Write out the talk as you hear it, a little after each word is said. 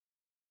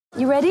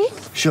You ready?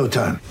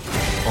 Showtime.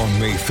 On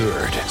May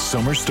 3rd,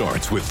 summer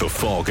starts with The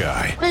Fall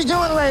Guy. Let's do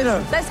it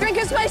later. Let's drink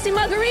a spicy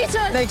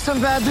margarita. Make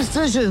some bad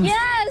decisions.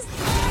 Yes!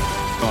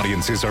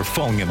 Audiences are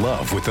falling in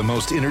love with the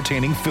most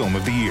entertaining film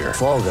of the year.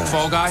 Fall Guy.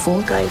 Fall Guy?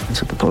 Fall guy.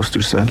 That's what the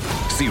poster said.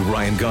 See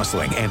Ryan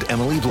Gosling and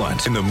Emily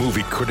Blunt in the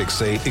movie critics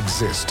say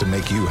exists to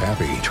make you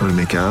happy. Trying to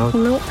make it out?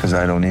 Nope. Because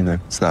I don't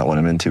either. It's not what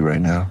I'm into right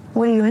now.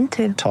 What are you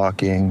into?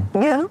 Talking.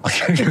 Yeah.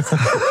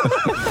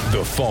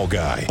 The Fall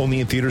Guy.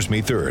 Only in theaters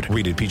May 3rd.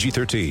 Rated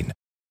PG-13.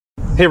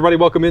 Hey everybody,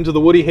 welcome into the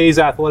Woody Hayes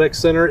Athletic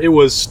Center. It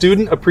was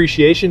Student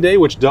Appreciation Day,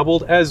 which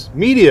doubled as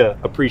Media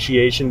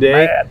Appreciation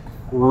Day.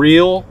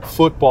 Real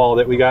football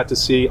that we got to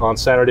see on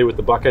Saturday with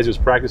the Buckeyes. It was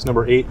practice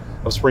number 8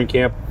 of spring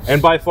camp,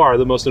 and by far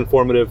the most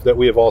informative that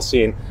we have all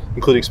seen,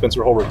 including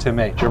Spencer Holbrook, Tim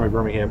May, Jeremy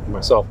Birmingham, and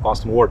myself,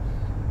 Austin Ward.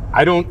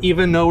 I don't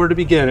even know where to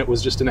begin. It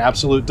was just an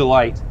absolute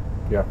delight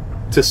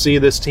to see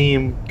this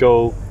team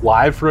go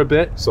live for a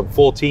bit, some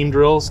full team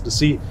drills, to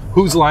see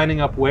who's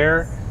lining up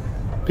where,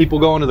 people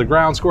going to the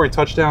ground, scoring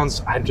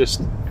touchdowns.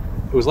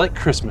 It was like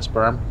Christmas,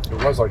 Berm.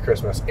 It was like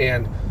Christmas,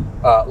 and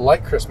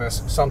like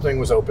Christmas, something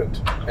was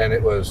opened, and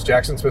it was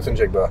Jackson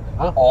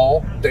Smith-Njigba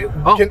all day.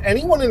 Can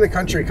anyone in the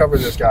country cover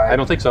this guy? I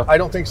don't think so. I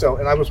don't think so.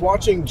 And I was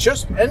watching,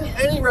 just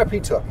any rep he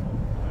took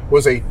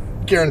was a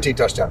guaranteed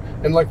touchdown.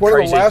 And like one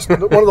of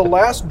the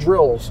last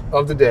drills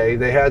of the day,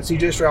 they had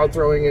C.J. Stroud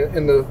throwing it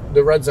in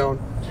the red zone,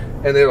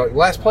 and they were like,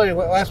 last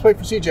play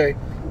for C.J.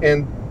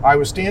 And I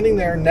was standing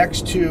there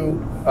next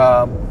to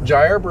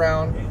Jair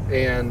Brown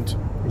and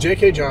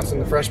J.K. Johnson,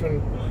 the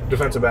freshman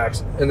defensive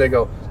backs, and they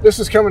go, this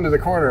is coming to the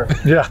corner.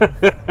 Yeah.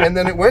 And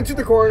then it went to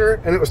the corner,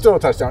 and it was still a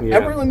touchdown. Yeah.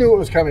 Everyone knew it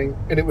was coming,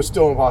 and it was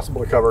still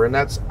impossible to cover. And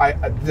that's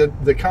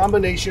the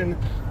combination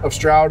of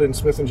Stroud and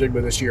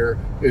Smith-Njigba this year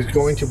is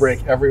going to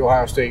break every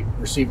Ohio State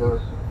receiver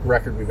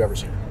record we've ever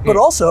seen. But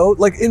also,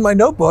 like in my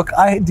notebook,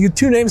 the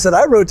two names that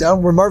I wrote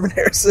down were Marvin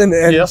Harrison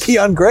and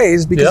Keon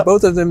Grays, because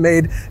both of them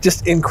made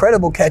just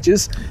incredible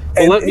catches.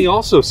 Well, let me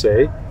also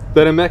say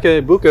that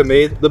Emeka Egbuka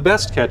made the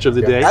best catch of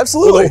the day.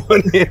 Absolutely. With a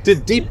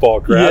one-handed deep ball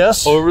grab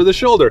over the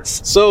shoulder.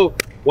 So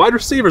wide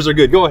receivers are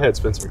good. Go ahead,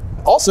 Spencer.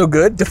 Also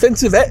good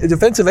defensive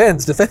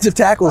ends, defensive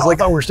tackles. I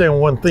thought we were staying on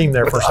one theme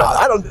there for a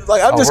second.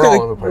 I'm just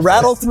going to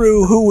rattle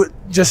through who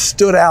just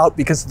stood out,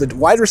 because the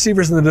wide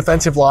receivers and the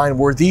defensive line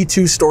were the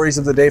two stories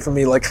of the day for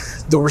me. Like,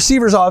 the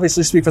receivers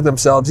obviously speak for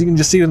themselves. You can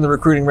just see it in the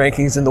recruiting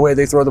rankings and the way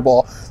they throw the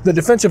ball. The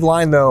defensive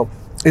line, though,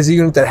 is a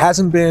unit that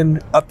hasn't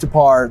been up to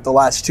par the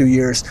last 2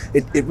 years.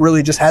 It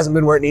really just hasn't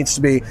been where it needs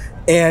to be.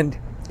 And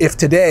if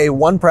today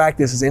one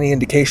practice is any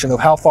indication of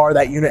how far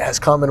that unit has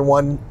come in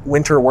one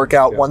winter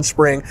workout, one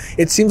spring,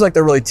 it seems like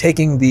they're really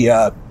taking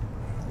the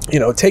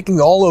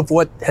taking all of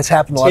what has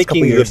happened the last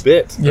couple of years.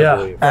 Taking the bit.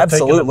 Yeah,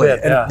 absolutely. The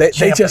bit,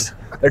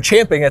 and they're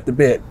champing at the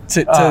bit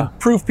to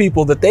prove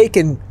people that they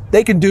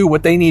can do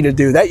what they need to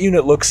do. That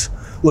unit looks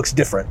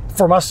different.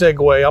 For my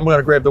segue, I'm going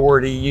to grab the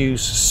word he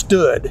used,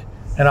 stood.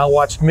 And I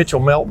watched Mitchell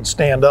Melton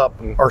stand up,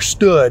 or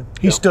stood.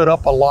 He stood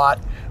up a lot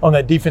on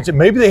that defense.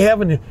 Maybe they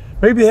haven't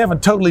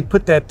totally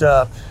put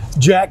that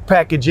Jack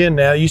package in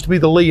now. It used to be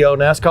the Leo,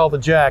 now it's called the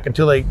Jack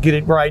until they get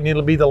it right, and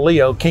it'll be the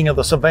Leo, king of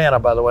the savannah,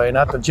 by the way,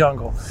 not the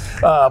jungle.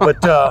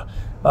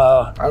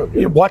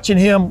 Watching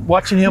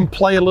him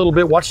play a little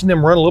bit, watching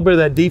them run a little bit of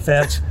that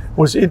defense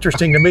was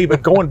interesting to me.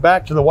 But going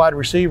back to the wide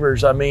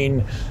receivers, I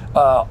mean,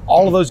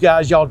 all of those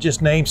guys y'all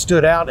just named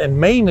stood out, and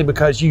mainly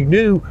because you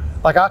knew,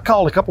 like I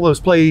called a couple of those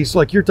plays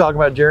like you're talking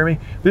about, Jeremy.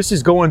 This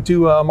is going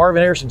to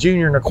Marvin Harrison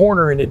Jr. in the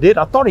corner, and it did.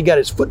 I thought he got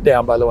his foot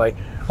down, by the way,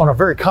 on a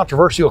very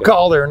controversial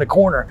call there in the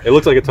corner. It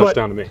looked like a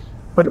touchdown to me.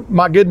 But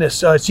my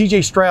goodness,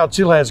 C.J. Stroud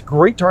still has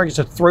great targets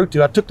to throw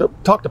to. I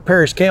talked to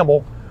Paris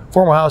Campbell,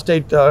 former Ohio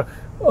State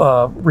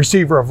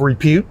receiver of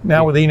repute,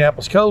 now with the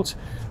Indianapolis Colts.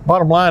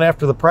 Bottom line,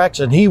 after the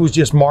practice, and he was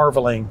just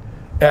marveling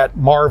at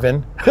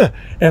Marvin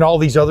and all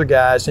these other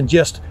guys, and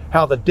just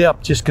how the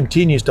depth just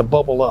continues to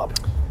bubble up.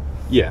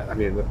 Yeah, I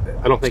mean,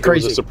 I don't think it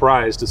was a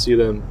surprise to see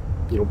them,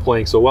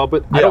 playing so well.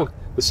 But the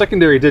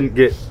secondary didn't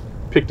get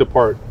picked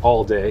apart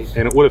all day,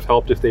 and it would have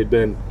helped if they'd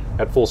been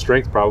at full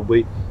strength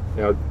probably.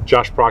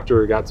 Josh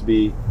Proctor got to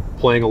be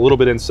playing a little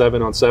bit in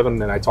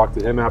 7-on-7, and I talked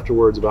to him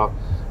afterwards about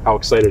how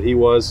excited he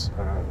was.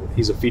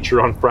 He's a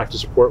feature on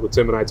practice report with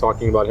Tim and I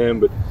talking about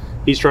him, but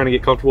he's trying to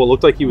get comfortable. It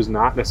looked like he was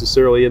not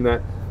necessarily in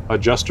that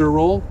adjuster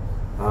role,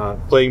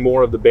 playing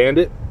more of the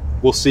bandit.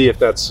 We'll see if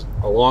that's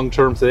a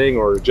long-term thing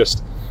or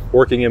just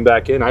working him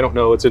back in. I don't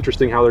know. It's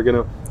interesting how they're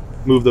going to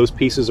move those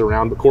pieces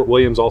around, but Court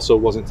Williams also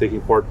wasn't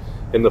taking part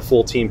in the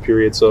full team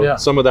period, so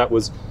some of that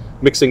was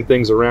mixing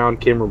things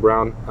around. Cameron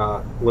Brown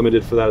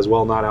limited for that as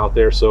well, not out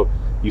there. So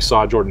you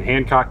saw Jordan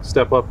Hancock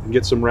step up and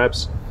get some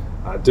reps.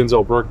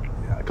 Denzel Burke,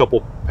 a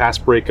couple pass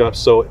breakups.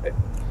 So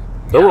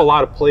there were a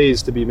lot of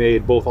plays to be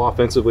made, both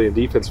offensively and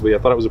defensively. I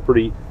thought it was a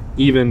pretty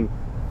even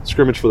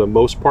scrimmage for the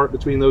most part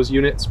between those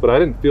units, but I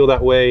didn't feel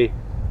that way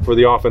for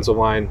the offensive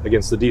line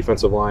against the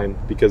defensive line,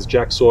 because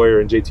Jack Sawyer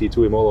and JT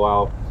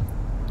Tuimoloau,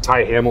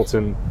 Ty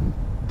Hamilton,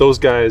 those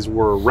guys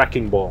were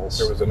wrecking balls.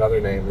 There was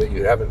another name that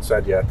you haven't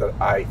said yet that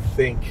I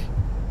think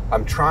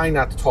I'm trying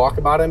not to talk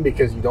about him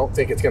because you don't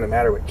think it's going to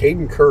matter, but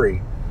Caden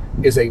Curry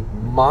is a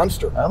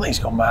monster. I think it's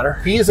going to matter.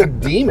 He is a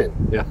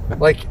demon. Yeah.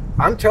 Like,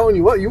 I'm telling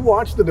you what, you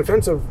watch the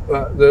defensive,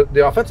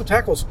 the offensive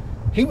tackles,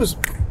 he was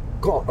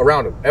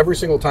around him every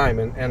single time.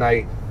 And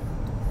I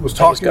was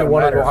talking to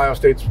one of Ohio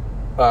State's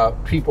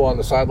people on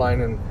the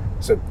sideline and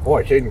said,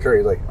 boy, Caden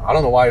Curry, like, I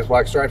don't know why his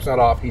black stripe's not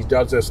off. He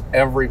does this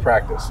every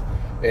practice.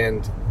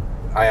 And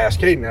I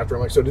asked Caden after,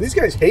 I'm like, so do these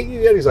guys hate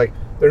you yet? He's like,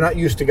 they're not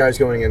used to guys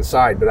going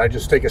inside, but I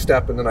just take a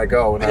step and then I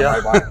go and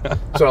I buy.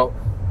 So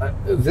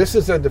this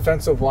is a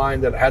defensive line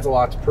that has a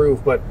lot to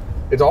prove, but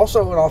it's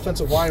also an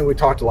offensive line. We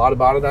talked a lot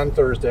about it on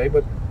Thursday,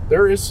 but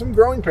there is some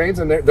growing pains,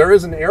 and there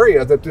is an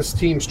area that this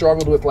team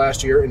struggled with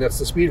last year, and that's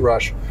the speed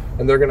rush,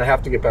 and they're going to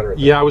have to get better at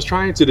that. Yeah, I was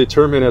trying to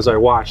determine as I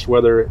watched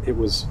whether it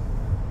was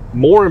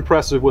more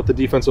impressive what the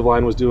defensive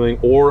line was doing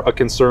or a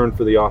concern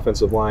for the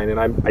offensive line, and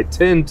I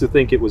tend to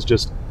think it was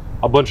just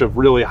a bunch of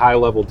really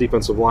high-level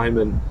defensive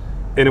linemen,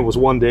 and it was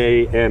one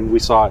day, and we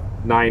saw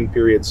 9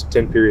 periods,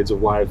 10 periods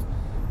of live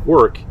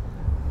work.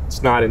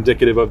 It's not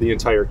indicative of the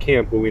entire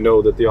camp when we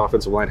know that the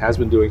offensive line has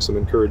been doing some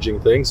encouraging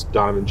things.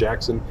 Donovan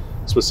Jackson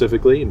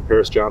specifically and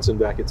Paris Johnson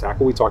back at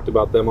tackle. We talked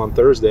about them on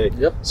Thursday.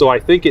 Yep. So I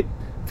think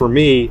for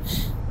me,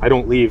 I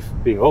don't leave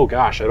being, oh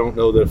gosh, I don't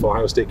know that if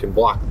Ohio State can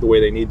block the way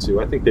they need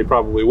to. I think they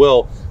probably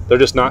will. They're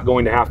just not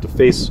going to have to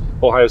face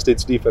Ohio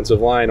State's defensive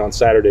line on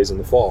Saturdays in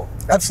the fall.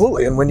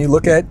 Absolutely. And when you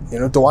look at,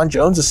 DeJuan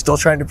Jones is still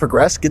trying to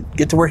progress,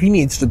 get to where he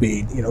needs to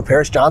be.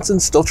 Paris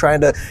Johnson's still trying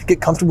to get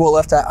comfortable at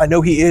left tackle. I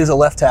know he is a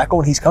left tackle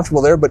and he's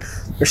comfortable there, but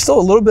there's still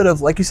a little bit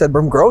of, like you said,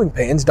 growing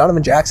pains.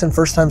 Donovan Jackson,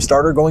 first-time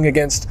starter, going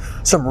against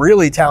some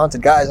really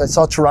talented guys. I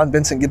saw Teron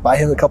Benson get by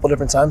him a couple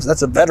different times.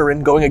 That's a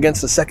veteran going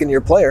against a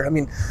second-year player. I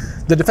mean,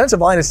 the defensive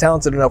line is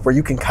talented enough where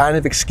you can kind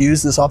of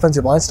excuse this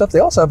offensive line stuff. They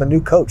also have a new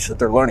coach that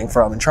they're learning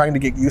from and trying to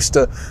get used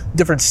to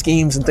different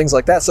schemes and things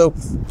like that. So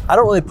I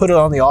don't really put it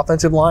on the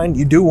offensive line.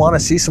 You do want to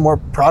see some more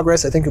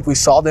progress. I think if we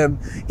saw them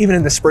even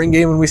in the spring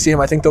game when we see them,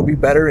 I think they'll be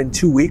better in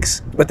 2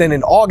 weeks. But then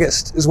in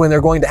August is when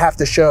they're going to have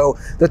to show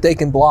that they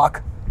can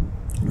block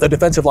the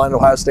defensive line at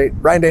Ohio State.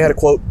 Ryan Day had a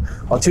quote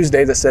on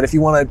Tuesday that said, if you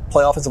want to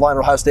play offensive line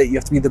at Ohio State, you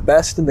have to be the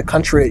best in the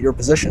country at your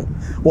position.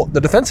 Well, the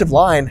defensive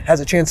line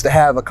has a chance to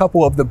have a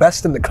couple of the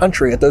best in the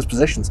country at those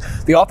positions.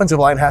 The offensive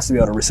line has to be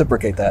able to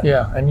reciprocate that.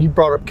 Yeah, and you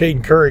brought up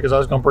Caden Curry because I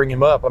was going to bring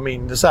him up. I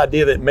mean, this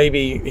idea that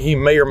maybe he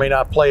may or may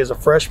not play as a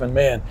freshman,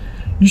 man,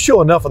 you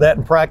show enough of that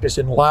in practice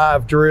in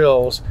live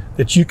drills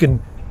that you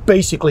can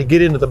basically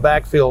get into the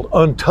backfield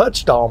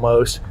untouched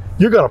almost,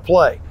 you're going to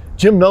play.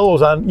 Jim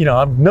Knowles, I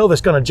know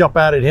that's going to jump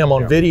out at him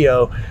on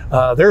video.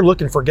 They're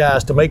looking for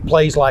guys to make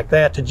plays like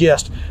that to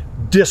just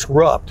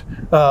disrupt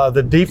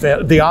the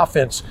defense, the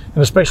offense,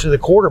 and especially the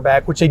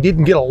quarterback, which they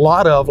didn't get a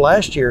lot of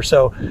last year.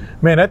 So,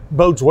 man, that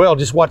bodes well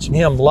just watching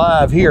him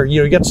live here.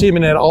 You got to see him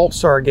in that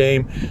All-Star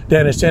game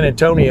down in San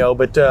Antonio,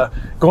 but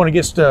going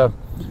against the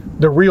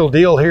real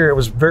deal here, it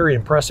was very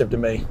impressive to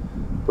me.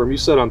 From you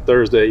said on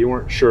Thursday, you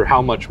weren't sure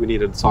how much we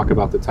needed to talk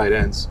about the tight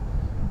ends.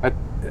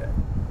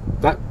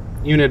 That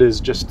unit is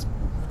just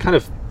kind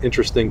of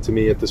interesting to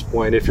me at this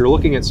point. If you're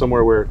looking at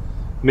somewhere where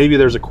maybe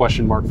there's a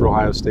question mark for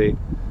Ohio State,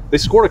 they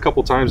scored a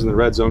couple times in the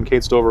red zone.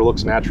 Cade Stover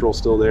looks natural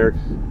still there.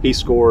 He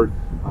scored.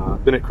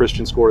 Bennett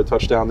Christian scored a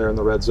touchdown there in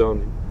the red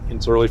zone.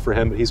 It's early for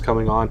him, but he's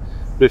coming on.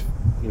 But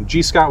if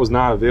G. Scott was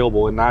not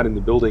available and not in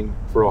the building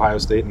for Ohio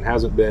State and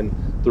hasn't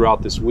been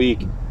throughout this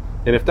week,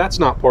 and if that's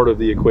not part of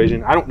the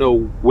equation, I don't know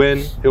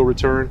when he'll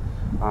return.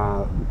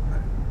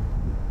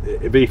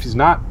 If he's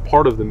not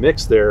part of the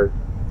mix there,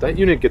 that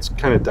unit gets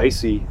kind of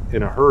dicey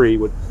in a hurry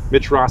with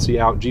Mitch Rossi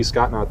out, G.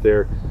 Scott not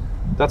there.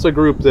 That's a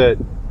group that,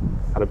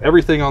 out of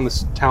everything on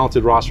this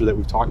talented roster that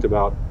we've talked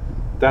about,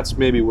 that's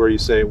maybe where you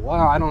say,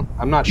 well,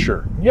 I'm not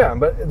sure. Yeah,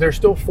 but there's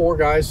still 4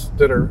 guys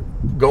that are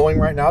going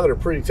right now that are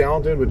pretty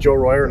talented with Joe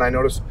Royer, and I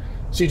noticed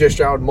C.J.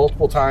 Stroud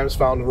multiple times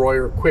found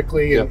Royer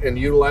quickly and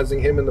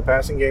utilizing him in the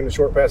passing game, the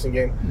short passing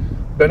game.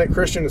 Bennett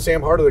Christian and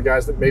Sam Hart are the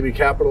guys that maybe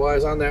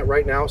capitalize on that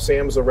right now.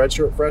 Sam's a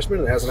redshirt freshman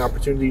and has an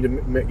opportunity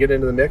to get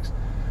into the mix.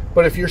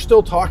 But if you're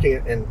still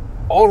talking, and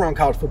all around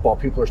college football,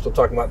 people are still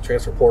talking about the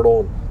transfer portal,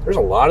 and there's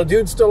a lot of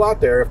dudes still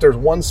out there. If there's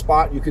one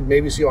spot you could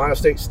maybe see Ohio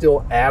State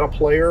still add a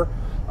player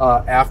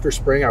after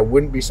spring, I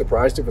wouldn't be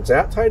surprised if it's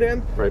at tight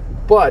end. Right.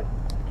 But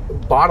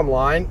bottom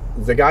line,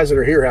 the guys that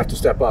are here have to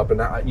step up.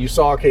 And you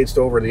saw Cade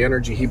Stover, the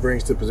energy he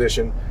brings to the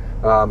position.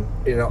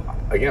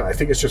 Again, I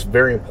think it's just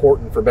very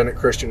important for Bennett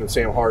Christian and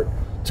Sam Hart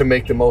to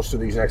make the most of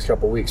these next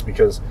couple of weeks,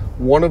 because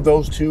one of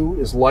those two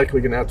is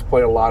likely going to have to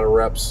play a lot of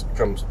reps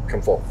come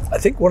fall. I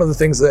think one of the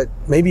things that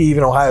maybe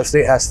even Ohio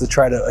State has to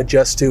try to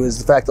adjust to is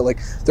the fact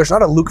that there's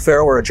not a Luke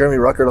Farrell or a Jeremy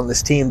Ruckert on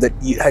this team that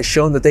has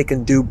shown that they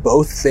can do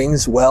both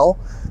things well.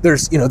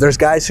 There's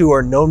guys who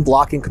are known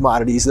blocking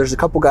commodities. There's a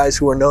couple guys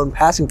who are known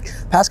pass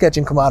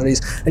catching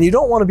commodities, and you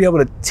don't want to be able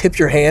to tip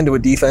your hand to a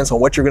defense on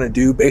what you're going to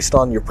do based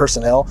on your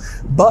personnel.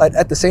 But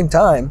at the same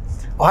time,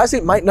 Ohio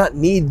State might not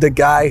need the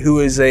guy who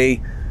is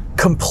a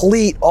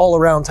complete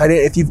all-around tight end.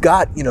 If you've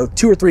got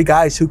 2 or 3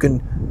 guys who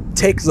can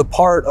take the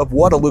part of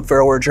what a Luke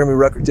Farrell or a Jeremy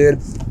Ruckert did,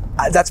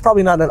 That's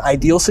probably not an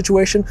ideal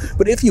situation,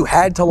 but if you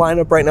had to line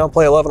up right now and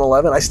play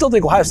 11-11, I still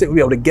think Ohio State would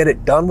be able to get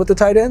it done with the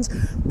tight ends.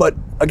 But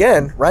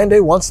again, Ryan Day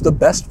wants the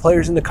best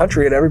players in the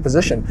country at every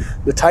position.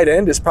 The tight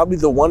end is probably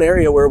the one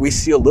area where we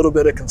see a little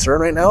bit of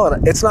concern right now,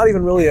 and it's not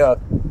even really a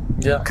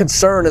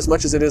concern as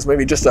much as it is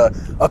maybe just a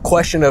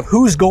question of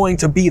who's going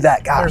to be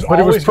that guy. There's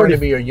always going to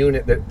be a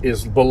unit that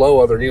is below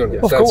other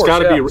units. Of course, it's got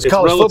to be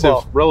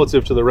it's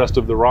relative to the rest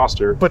of the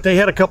roster. But they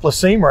had a couple of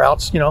seam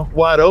routes,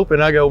 wide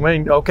open. I go,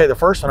 man, okay, the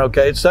first one,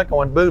 okay. The second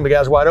one, boom, the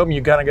guy's wide open.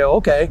 You kind of go,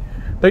 okay.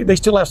 They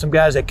still have some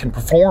guys that can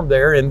perform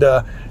there, and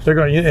they're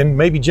going to, and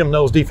maybe Jim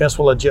Knowles' defense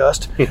will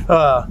adjust.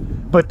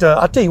 But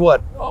I'll tell you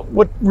what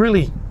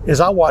really, as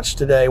I watched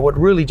today, what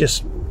really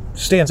just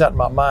stands out in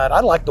my mind,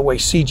 I like the way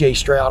C.J.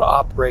 Stroud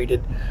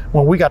operated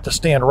when we got to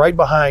stand right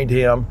behind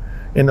him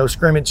in those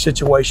scrimmage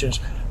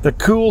situations. The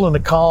cool and the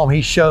calm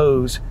he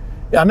shows.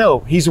 I know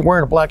he's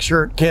wearing a black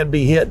shirt, can't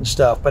be hit and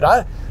stuff, but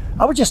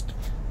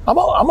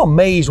I'm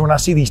amazed when I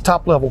see these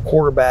top-level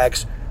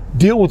quarterbacks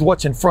deal with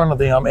what's in front of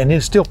them and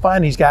then still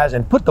find these guys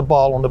and put the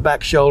ball on the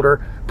back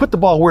shoulder, put the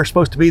ball where it's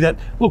supposed to be. That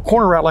little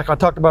corner route, like I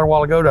talked about a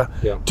while ago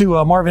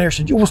to Marvin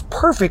Harrison, it was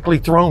perfectly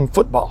thrown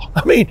football.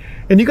 I mean,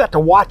 and you got to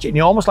watch it,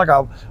 almost like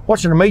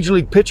watching a major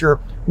league pitcher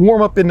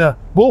warm up in the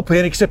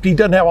bullpen, except he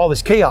doesn't have all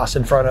this chaos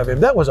in front of him.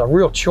 That was a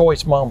real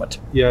choice moment.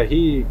 Yeah,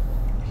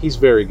 he's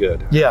very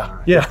good. Yeah.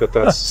 I think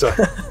that's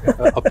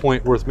a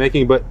point worth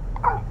making, but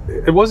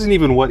it wasn't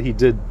even what he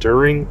did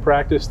during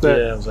practice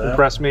that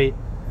impressed me.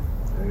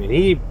 I mean,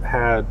 he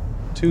had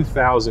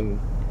 2,000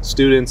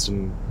 students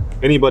and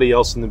anybody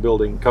else in the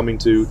building coming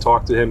to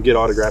talk to him, get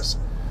autographs,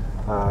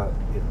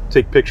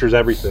 take pictures,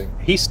 everything.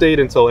 He stayed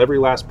until every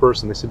last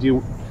person. They said, do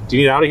you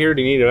need out of here?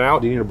 Do you need it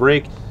out? Do you need a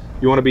break?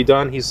 You want to be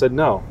done? He said,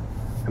 no.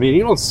 I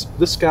mean,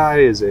 this guy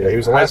is he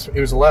was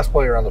the last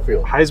player on the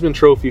field. Heisman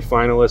Trophy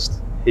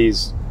finalist.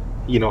 He's,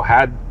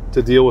 had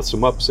to deal with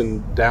some ups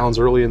and downs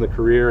early in the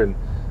career, and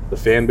the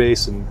fan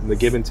base and the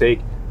give and take.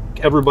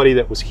 Everybody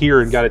that was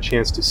here and got a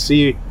chance to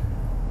see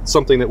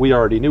something that we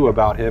already knew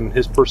about him,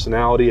 his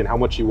personality, and how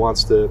much he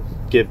wants to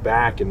give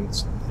back and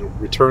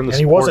return the support. And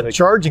he wasn't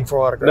charging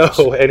for autographs.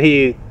 No,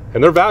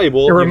 and they're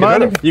valuable.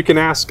 You can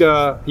ask.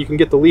 You can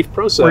get the Leaf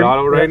Pro Set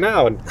auto right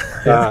now, and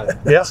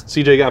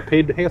CJ got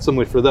paid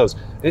handsomely for those.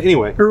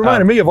 Anyway, it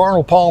reminded me of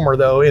Arnold Palmer,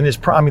 though, in his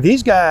prime. I mean,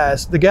 these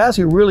guys, the guys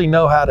who really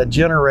know how to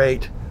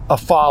generate a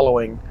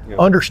following,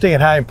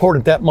 understand how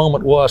important that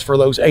moment was for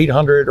those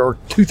 800 or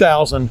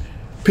 2,000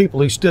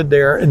 people who stood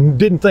there and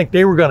didn't think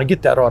they were going to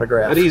get that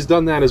autograph. And he's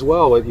done that as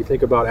well. If you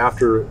think about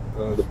after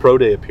the Pro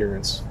Day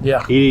appearance,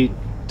 he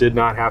did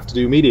not have to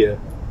do media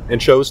and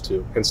chose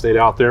to, and stayed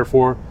out there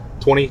for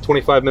 20,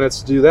 25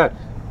 minutes to do that.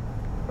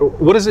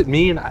 What does it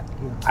mean?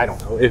 I don't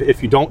know.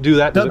 If you don't do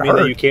that, does it mean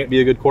that you can't be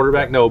a good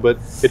quarterback? No, but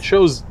it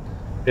shows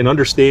an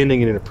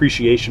understanding and an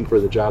appreciation for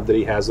the job that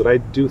he has that I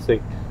do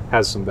think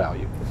has some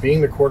value.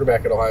 Being the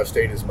quarterback at Ohio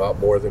State is about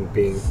more than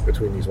being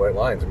between these white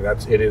lines. I mean,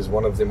 it is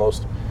one of the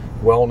most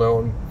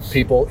well-known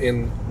people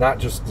in not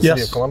just the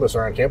city of Columbus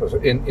or on campus,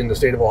 in the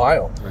state of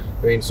Ohio. Right.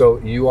 I mean, so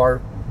you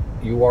are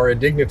a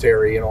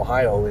dignitary in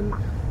Ohio, and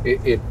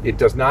it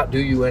does not do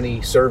you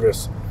any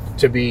service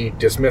to be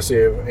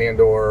dismissive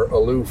and or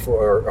aloof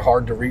or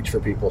hard to reach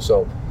for people.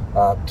 So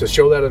to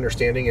show that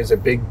understanding is a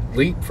big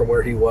leap from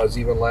where he was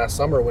even last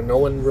summer when no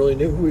one really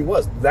knew who he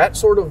was. That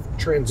sort of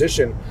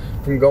transition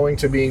from going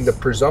to being the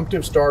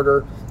presumptive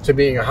starter to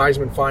being a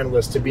Heisman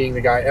finalist to being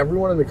the guy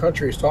everyone in the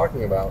country is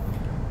talking about,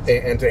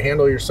 and to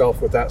handle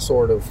yourself with that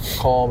sort of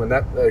calm, and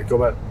that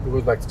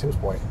goes back to Tim's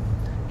point.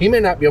 He may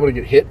not be able to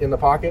get hit in the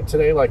pocket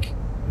today like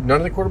none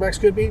of the quarterbacks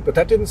could be, but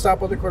that didn't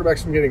stop other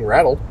quarterbacks from getting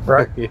rattled.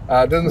 Right.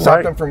 Doesn't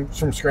stop them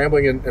from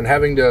scrambling and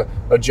having to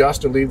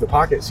adjust and leave the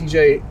pocket.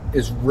 CJ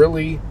is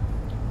really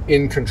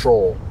in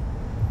control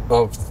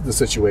of the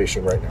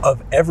situation right now.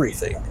 Of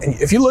everything. And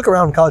if you look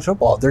around college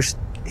football,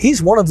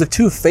 he's one of the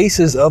two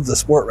faces of the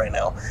sport right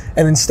now.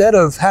 And instead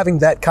of having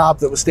that cop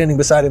that was standing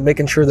beside him,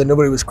 making sure that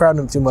nobody was crowding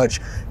him too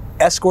much,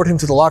 escort him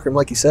to the locker room,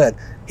 like you said,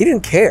 he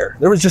didn't care.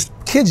 There was just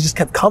kids just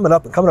kept coming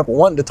up and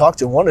wanting to talk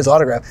to him, wanting his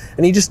autograph,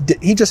 and he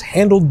just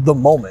handled the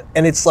moment.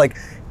 And it's like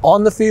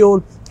on the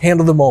field,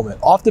 handle the moment.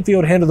 Off the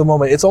field, handle the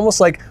moment. It's almost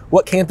like,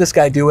 what can't this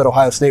guy do at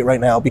Ohio State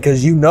right now?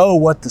 Because you know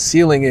what the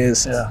ceiling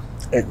is. Yeah.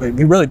 We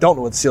really don't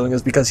know what the ceiling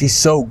is because he's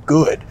so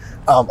good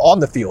on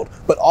the field.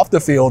 But off the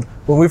field,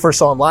 when we first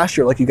saw him last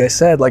year, like you guys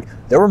said, like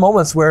there were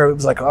moments where it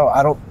was like, oh,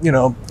 I don't,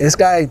 this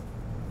guy,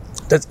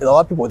 a lot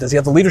of people, does he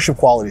have the leadership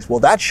qualities? Well,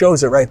 that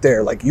shows it right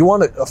there. Like, you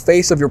want a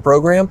face of your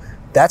program,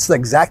 that's the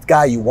exact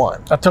guy you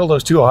want. I told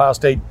those two Ohio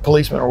State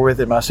policemen who were with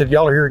him, I said,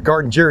 y'all are here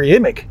guarding Jerry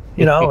Emick,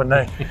 and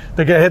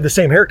the guy had the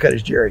same haircut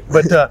as Jerry.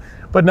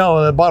 But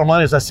no, the bottom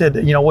line is, I said,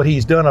 what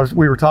he's done,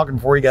 we were talking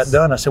before he got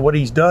done, I said, what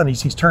he's done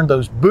is he's turned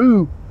those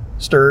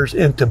boosters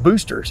into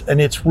boosters, and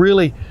it's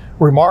really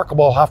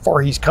remarkable how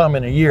far he's come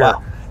in a year.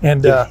 Wow.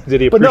 And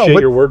did he appreciate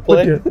your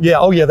wordplay?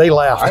 Yeah, they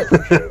laughed. I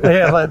appreciate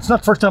it. It's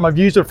not the first time I've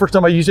used it. The first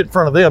time I used it in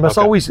front of them. It's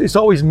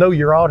always know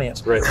your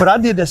audience. Right. But I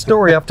did that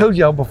story. I've told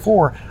y'all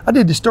before. I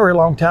did this story a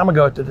long time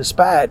ago at the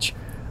Dispatch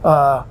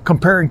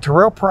comparing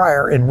Terrell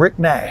Pryor and Rick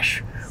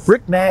Nash.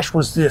 Rick Nash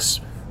was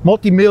this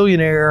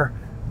multimillionaire,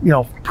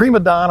 prima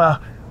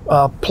donna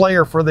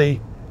player for the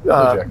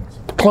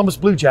Columbus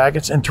Blue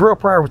Jackets, and Terrell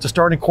Pryor was the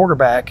starting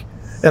quarterback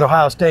at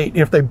Ohio State.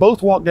 If they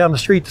both walked down the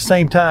street at the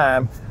same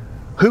time,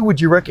 who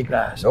would you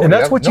recognize? And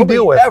that's what you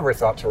deal with. Nobody ever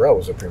thought Terrell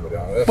was a prima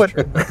donna. That's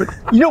true. But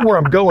you know where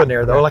I'm going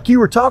there, though, like you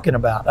were talking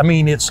about. I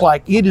mean, it's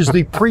like it is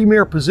the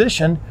premier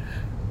position.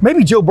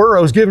 Maybe Joe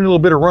Burrow's giving a little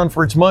bit of run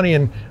for its money,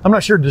 and I'm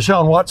not sure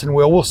Deshaun Watson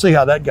will. We'll see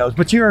how that goes.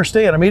 But you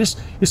understand, I mean,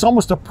 it's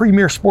almost a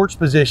premier sports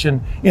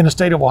position in the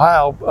state of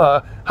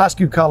Ohio, high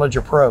school, college,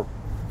 or pro.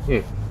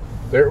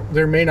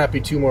 There may not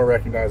be two more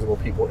recognizable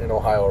people in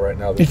Ohio right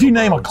now. If you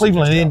name a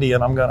Cleveland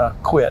Indian, I'm going to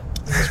quit.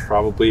 It's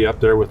probably up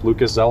there with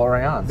Lucas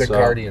Zelarayan. The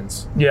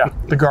Guardians. Yeah,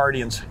 the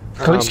Guardians.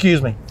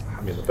 Excuse me.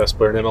 I mean, the best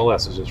player in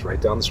MLS is just right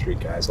down the street,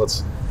 guys.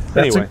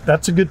 Anyway.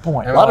 That's a good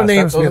point. A lot of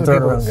names being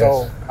thrown around,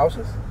 guys.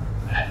 Houses?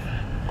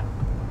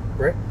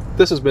 Right?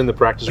 This has been the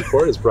Practice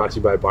Report. It's brought to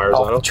you by Buyers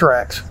Off Auto. the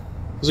tracks.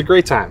 It was a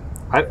great time.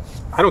 I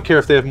don't care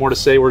if they have more to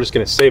say. We're just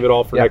going to save it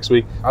all for next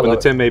week when the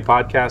Tim May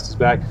podcast is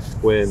back,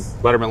 when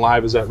Letterman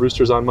Live is at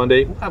Roosters on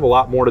Monday. We'll have a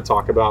lot more to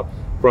talk about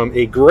from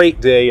a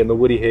great day in the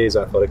Woody Hayes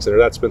Athletic Center.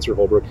 That's Spencer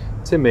Holbrook,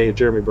 Tim May,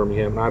 Jeremy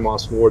Birmingham, and I'm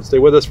Austin Ward. Stay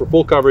with us for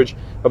full coverage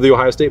of the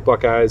Ohio State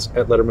Buckeyes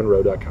at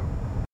LettermanRow.com.